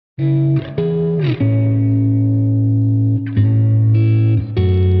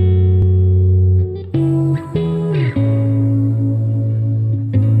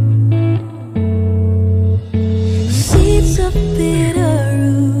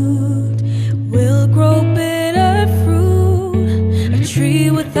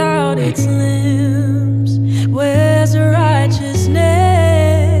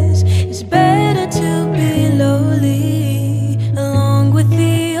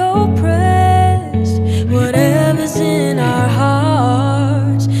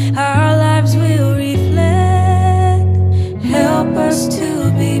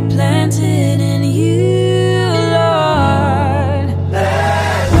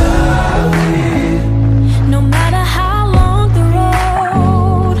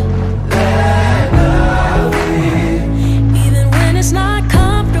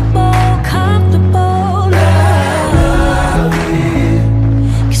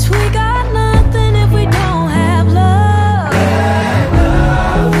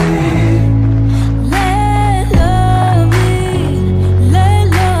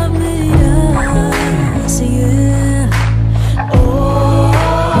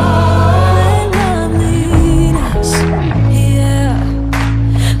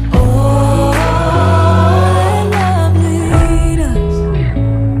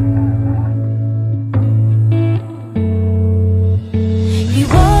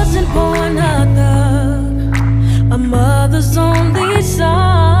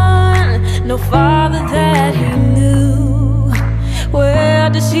Father that he knew, where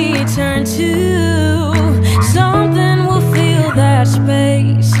does he turn to? Something will fill that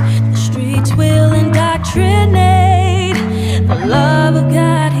space. The streets will indoctrinate the love of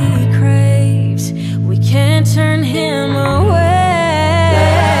God he craves. We can't turn him away.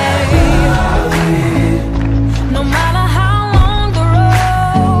 No matter how long the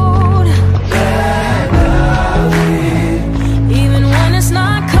road, even when it's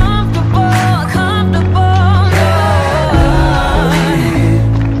not comfortable, no.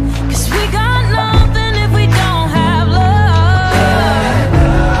 'Cause we got nothing if we don't have love.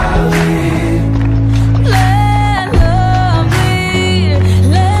 Let love lead,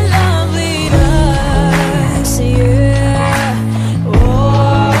 let love lead us, yeah.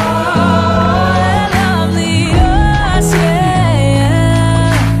 Oh, let love lead us,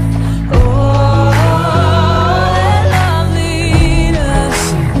 yeah. Oh, let love lead us,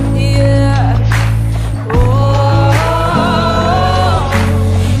 yeah. Oh,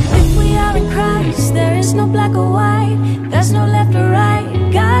 if we are in Christ, there is no black or white, there's no left or right.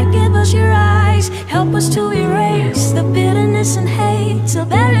 God, give us your eyes, help us to erase the bitterness and hate.